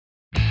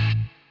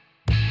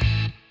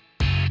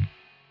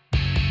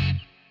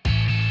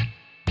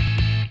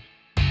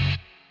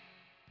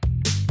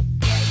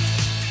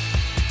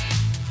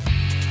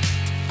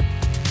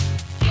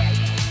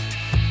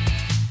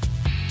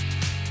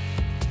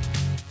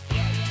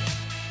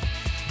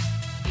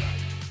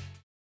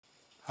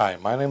Hi,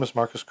 my name is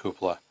Marcus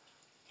Kupla.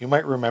 You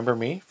might remember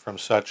me from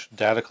such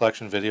data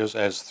collection videos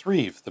as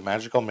Threeve, the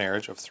magical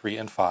marriage of 3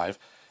 and 5,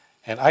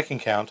 and I can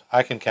count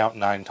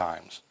 9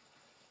 times.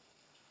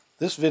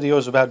 This video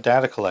is about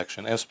data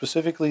collection, and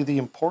specifically the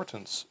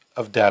importance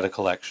of data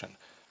collection.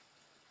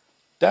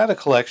 Data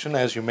collection,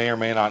 as you may or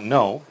may not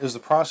know, is the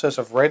process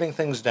of writing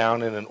things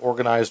down in an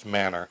organized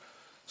manner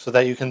so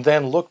that you can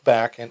then look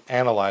back and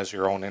analyze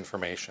your own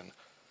information.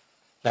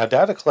 Now,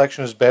 data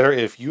collection is better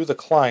if you, the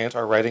client,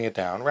 are writing it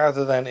down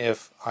rather than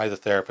if I, the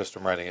therapist,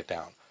 am writing it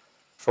down.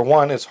 For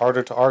one, it's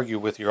harder to argue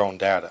with your own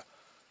data.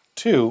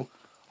 Two,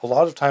 a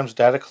lot of times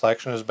data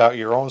collection is about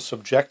your own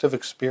subjective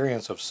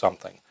experience of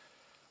something.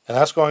 And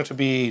that's going to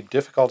be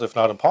difficult, if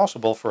not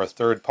impossible, for a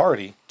third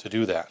party to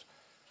do that.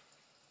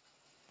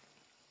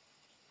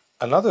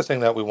 Another thing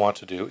that we want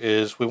to do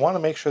is we want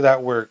to make sure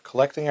that we're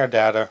collecting our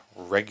data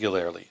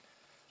regularly.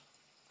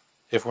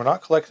 If we're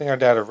not collecting our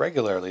data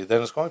regularly,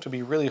 then it's going to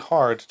be really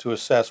hard to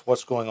assess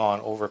what's going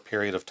on over a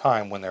period of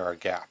time when there are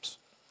gaps.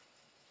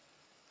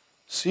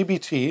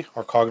 CBT,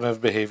 or Cognitive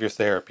Behavior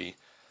Therapy,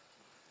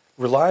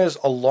 relies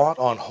a lot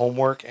on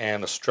homework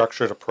and a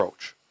structured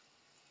approach.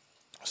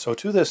 So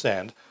to this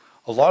end,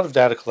 a lot of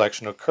data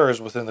collection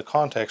occurs within the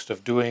context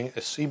of doing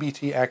a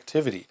CBT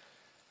activity.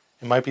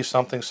 It might be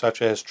something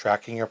such as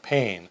tracking your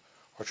pain,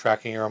 or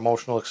tracking your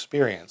emotional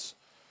experience,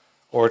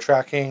 or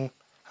tracking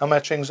how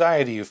much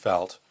anxiety you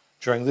felt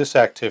during this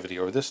activity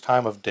or this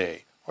time of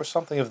day, or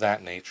something of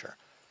that nature.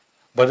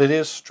 But it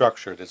is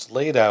structured. It's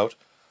laid out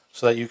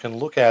so that you can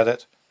look at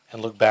it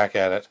and look back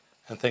at it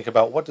and think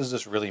about, what does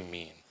this really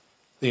mean?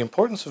 The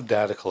importance of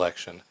data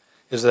collection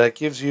is that it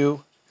gives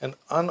you an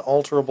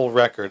unalterable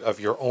record of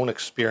your own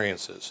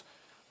experiences.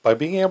 By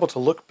being able to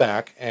look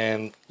back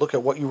and look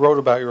at what you wrote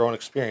about your own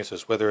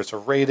experiences, whether it's a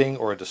rating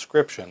or a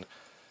description,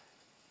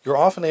 you're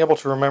often able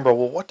to remember,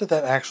 well, what did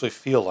that actually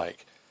feel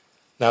like?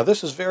 Now,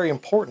 this is very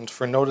important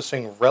for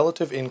noticing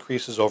relative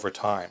increases over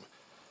time.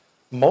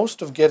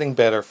 Most of getting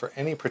better for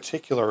any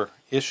particular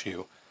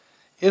issue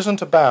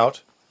isn't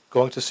about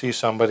going to see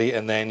somebody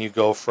and then you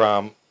go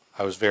from,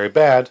 I was very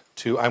bad,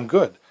 to I'm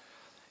good.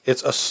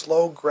 It's a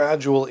slow,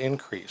 gradual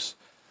increase.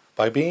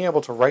 By being able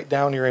to write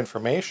down your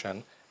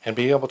information and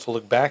being able to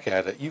look back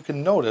at it, you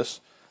can notice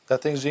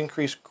that things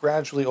increase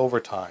gradually over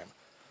time.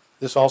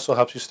 This also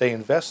helps you stay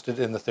invested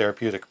in the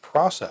therapeutic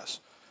process.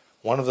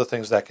 One of the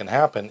things that can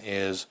happen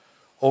is,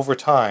 over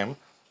time,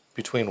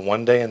 between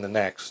one day and the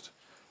next,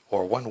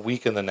 or 1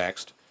 week and the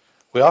next,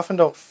 we often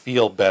don't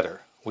feel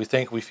better. We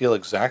think we feel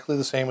exactly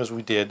the same as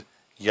we did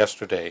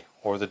yesterday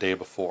or the day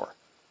before.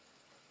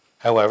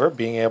 However,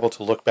 being able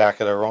to look back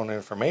at our own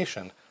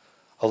information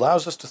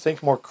allows us to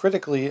think more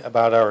critically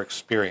about our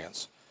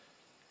experience.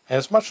 And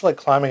it's much like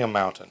climbing a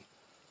mountain.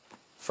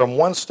 From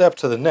one step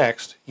to the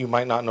next, you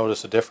might not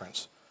notice a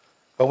difference.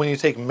 But when you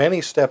take many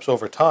steps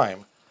over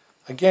time,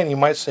 again, you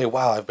might say,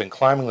 wow, I've been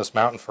climbing this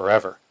mountain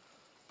forever.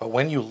 But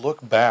when you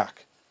look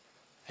back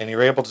and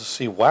you're able to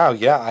see, wow,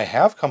 yeah, I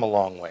have come a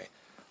long way,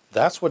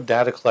 that's what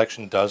data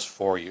collection does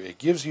for you. It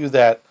gives you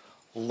that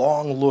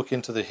long look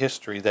into the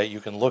history that you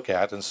can look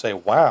at and say,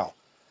 wow,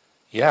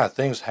 yeah,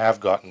 things have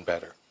gotten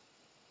better.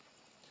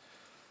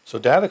 So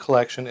data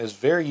collection is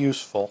very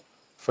useful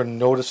for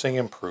noticing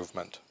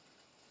improvement.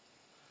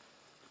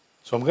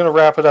 So I'm going to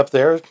wrap it up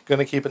there. I'm going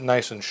to keep it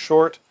nice and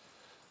short.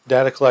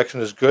 Data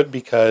collection is good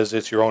because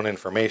it's your own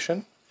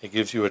information. It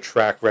gives you a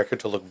track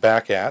record to look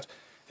back at.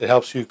 It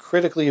helps you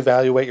critically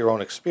evaluate your own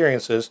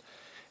experiences,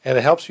 and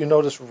it helps you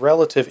notice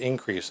relative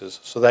increases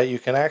so that you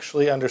can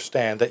actually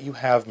understand that you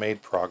have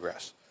made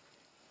progress.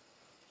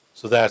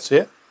 So that's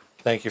it.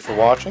 Thank you for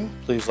watching.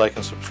 Please like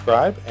and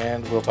subscribe,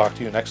 and we'll talk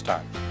to you next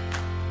time.